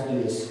finally going to have to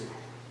do this."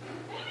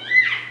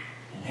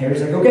 And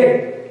Harry's like,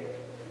 "Okay."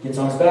 Gets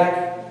on his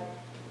back.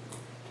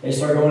 They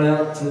start going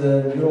out to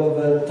the middle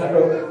of the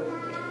tightrope.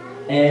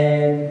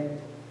 And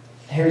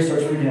Harry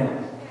starts freaking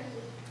out.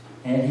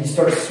 And he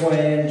starts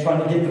swaying,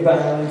 trying to get the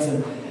balance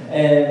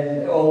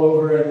and all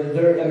over. And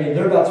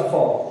they're about to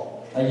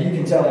fall. You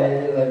can tell,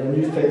 the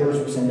newspapers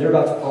were saying they're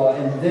about to fall.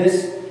 And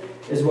this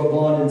is what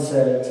Blondin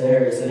said to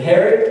Harry. He said,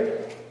 Harry,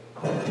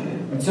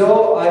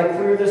 until I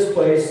clear this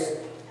place,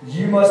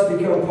 you must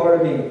become part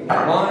of me,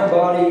 mind,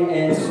 body,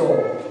 and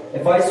soul.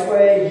 If I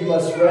sway, you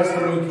must rest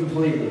in me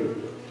completely.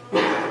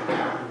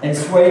 And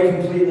sway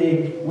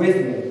completely with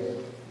me.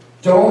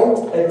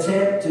 Don't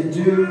attempt to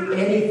do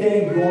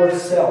anything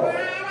yourself.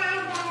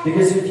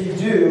 Because if you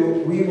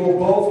do, we will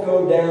both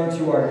go down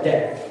to our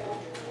death.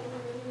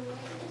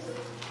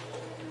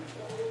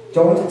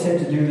 Don't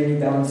attempt to do any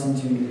balancing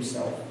to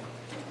yourself.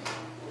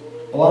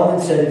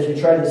 Blondin said, if you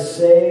try to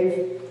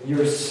save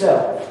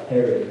yourself,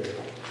 Harry,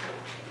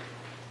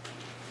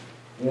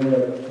 you'll end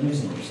up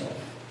losing yourself.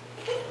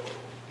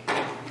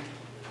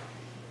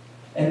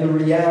 And the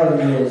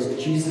reality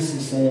is, Jesus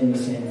is saying the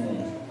same thing.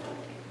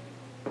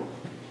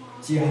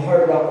 See, a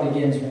heart rot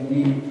begins when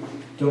we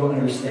don't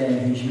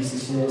understand who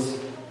Jesus is.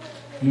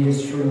 He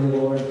is truly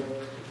Lord.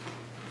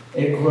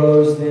 It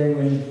grows then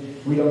when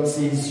we don't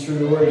see He's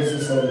true Lord. He's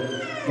just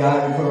a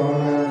guy we put our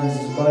arm around as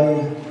His buddy.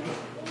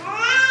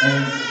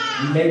 And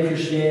we make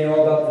Christianity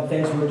all about the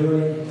things we're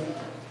doing.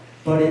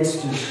 But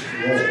it's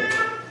destroyed.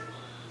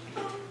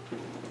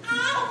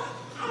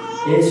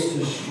 It's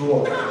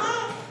destroyed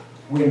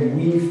when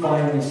we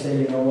finally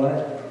say, you know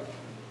what?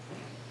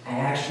 I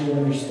actually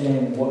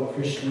understand what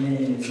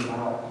Christianity is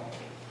about.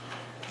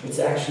 It's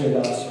actually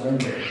about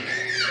surrender.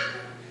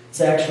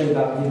 It's actually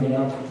about giving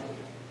up.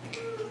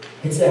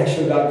 It's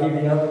actually about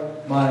giving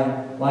up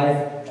my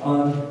life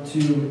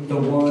unto the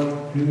one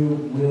who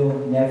will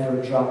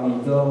never drop me,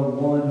 the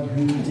one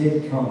who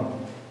did come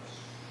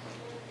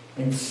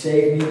and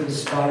save me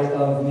despite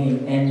of me.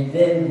 And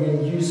then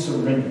when you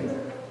surrender,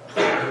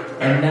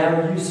 and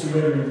now you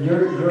surrender,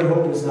 your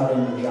hope is not in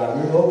your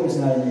job, your hope is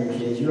not in your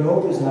kids, your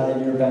hope is not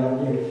in your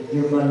money,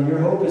 your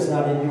hope is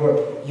not in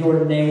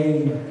your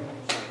name.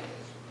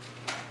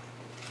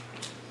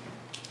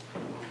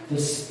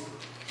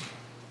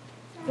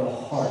 The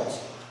heart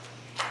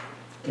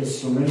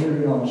is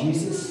surrendered on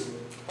Jesus.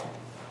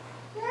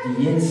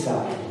 The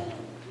inside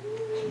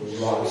is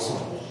rock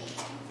solid.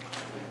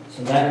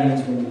 So that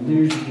means when you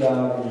lose your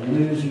job, when you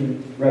lose your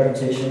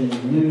reputation,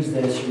 when you lose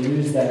this, you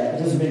lose that,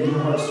 it doesn't mean your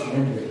heart's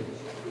surrendered.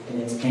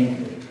 And it's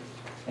anchored.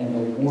 And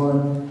the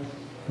one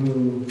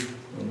who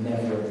will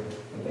never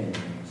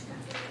abandon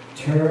you.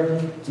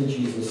 Turn to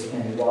Jesus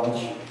and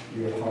watch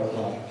your heart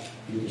rot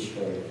be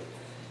destroyed.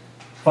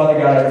 Father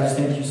God, I just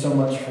thank you so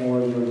much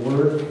for your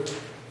word.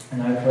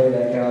 And I pray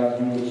that,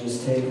 God, you would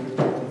just take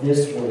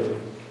this word.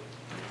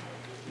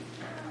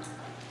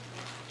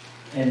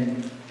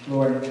 And,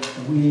 Lord,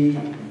 we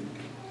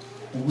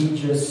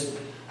just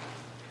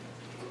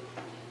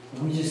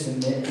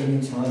admit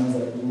any times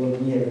that,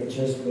 Lord, we have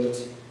just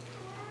looked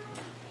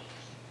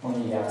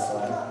on the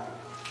outside.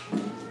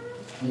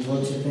 We've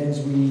looked at things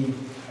we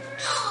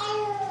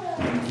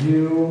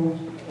do,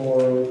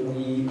 or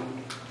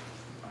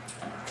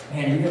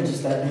even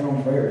just that thing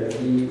on prayer.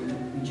 We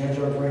judge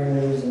our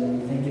prayers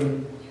and we're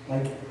thinking,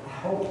 like,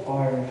 help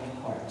our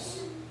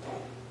hearts.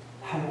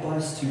 Help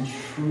us to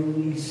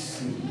truly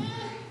see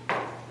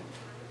that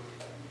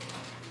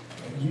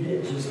you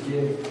didn't just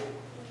give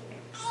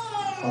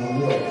a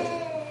little.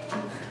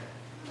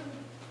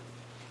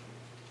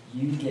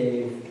 You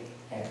gave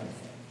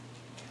everything.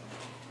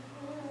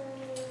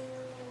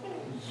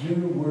 You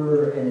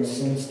were, in a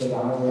sense,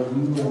 devoured.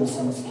 You were, in a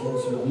sense,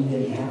 killed, so we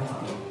didn't have to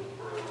be.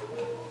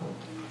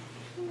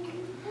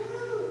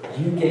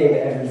 You gave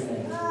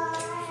everything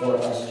for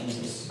us,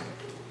 Jesus.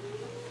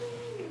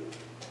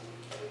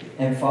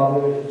 And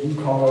Father, you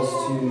call us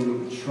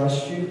to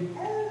trust you,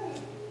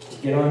 to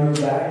get on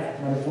your back,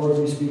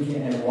 metaphorically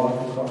speaking, and walk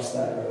across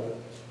that road.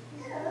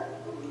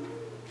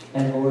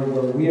 And Lord,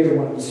 where we are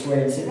wanting to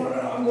sway and say, no,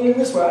 I'm leaning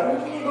this way, I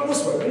don't need to go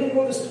this way, we need to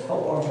go this way.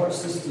 Help our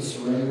hearts just to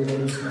surrender to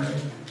this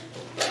morning.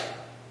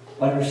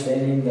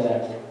 Understanding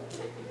that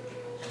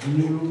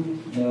you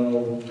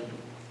know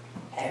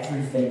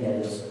everything that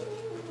is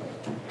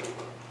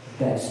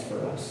best for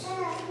us.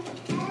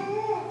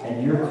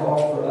 And your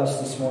call for us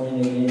this morning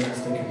again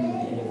is to come to the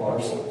end of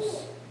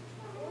ourselves.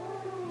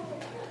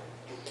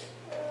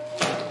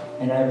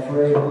 And I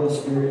pray, Holy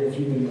Spirit, if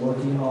you've been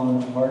working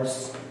on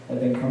hearts that have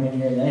been coming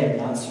here and they have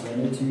not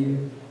surrendered to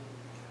you,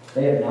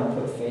 they have not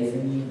put faith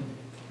in you,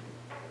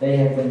 they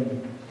have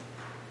been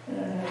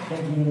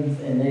thinking,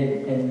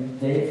 and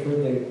they've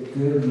heard the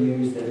good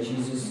news that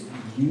Jesus,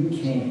 you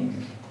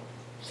came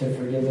to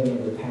forgive them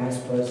of their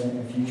past, present,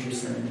 and future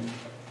sin.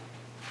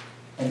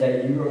 And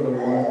that you are the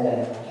one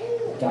that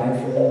died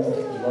for them,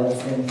 loves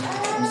them,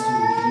 wants to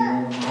redeem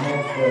them. I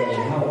pray,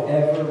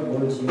 however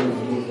words you would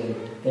give them,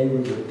 they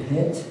would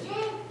repent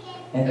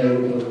and they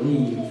would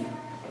believe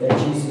that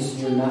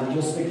Jesus, you're not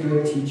just a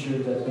good teacher,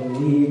 but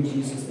believe,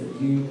 Jesus,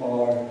 that you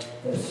are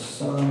the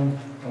Son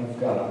of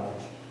God.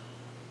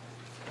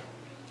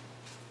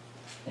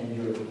 and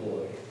your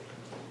glory.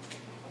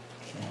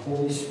 And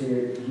Holy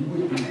Spirit, you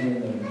would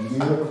begin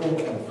the miracle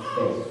of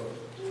faith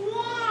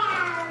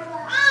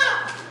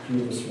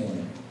here this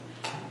morning.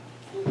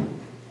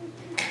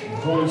 And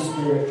Holy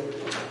Spirit,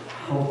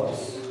 help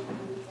us.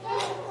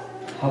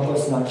 Help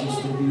us not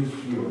just to be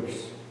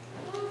hearers,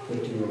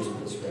 but doers.